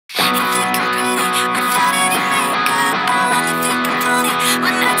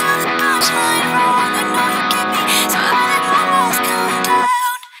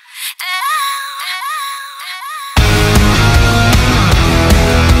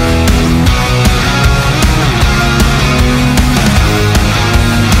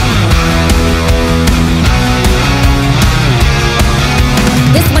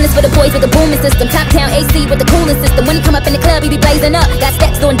club, he be blazing up. Got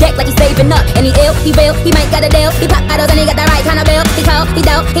stacks on deck like he's saving up. And he ill, he real, he might got a deal. He pop bottles and he got the right kind of bill. He cold, he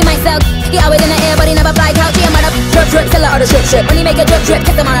dope, he might sell. He always in the air, but he never fly couch. He a mother drip drip, tell her all the drip. When he make a drip,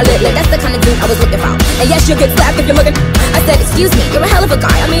 kiss him on a lip. That's the kind of dude I was looking for. And yes, you'll get slapped if you're looking. I said, excuse me, you're a hell of a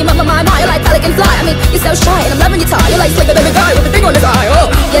guy. I mean, my, you're like pelican fly. I mean, you're so shy and I'm loving your tie. You're like slicker than the guy with the thing on his eye.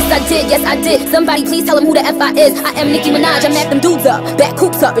 Oh, yes I did. Somebody please tell him who the F I is. I am Nicki Minaj. I met them dudes up, back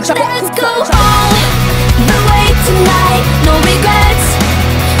coops up and try. Let's go all the way tonight. No regrets,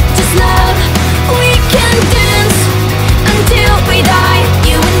 just love. We can dance until we die.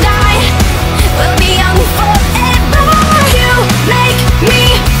 You and I will be young forever. You make me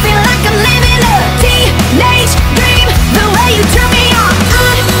feel like I'm living a teenage dream. The way you turn me on,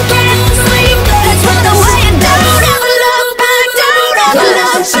 I can't sleep. Let's run away and don't ever look back. Don't ever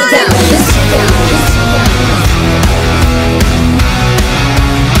look back.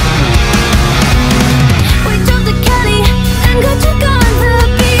 We drove to Cali and got drunk on the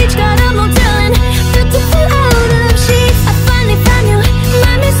beach. Got a motel and felt to fall out of sheets. I finally found you,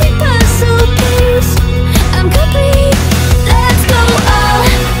 my missing puzzle piece. I'm complete. Let's go all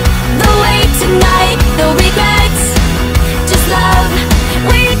the way tonight. No regrets, just love.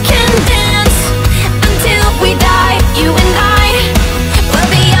 We can dance until we die. You and I will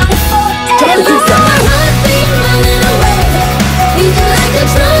be young forever. Heart beat running away. Beating like a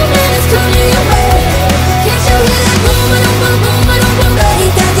drum and it's coming your way. Can't you hear that boom, boom, boom, boom, boom, boom, boom? He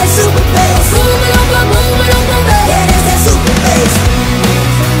got that super bass. Boom, boom, boom, boom, boom, boom, boom. Yeah, that's that super bass.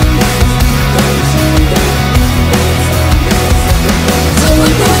 Boom,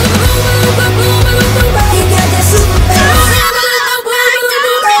 boom, boom, boom, boom, boom, boom, boom. He got that super bass.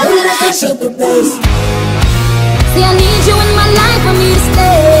 That super bass. See, I need you in my life for me to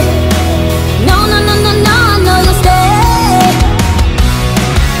stay. No, I know you'll stay.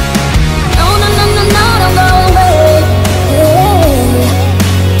 No, don't go away.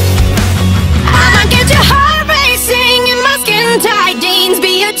 I'ma get your heart racing in my skin tight jeans.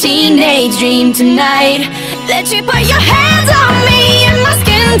 Be a teenage dream tonight. Let you put your hands on me in my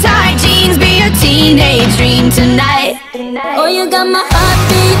skin tight jeans. Be a teenage dream tonight. Oh, you got my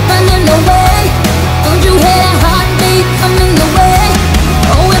heartbeat running away.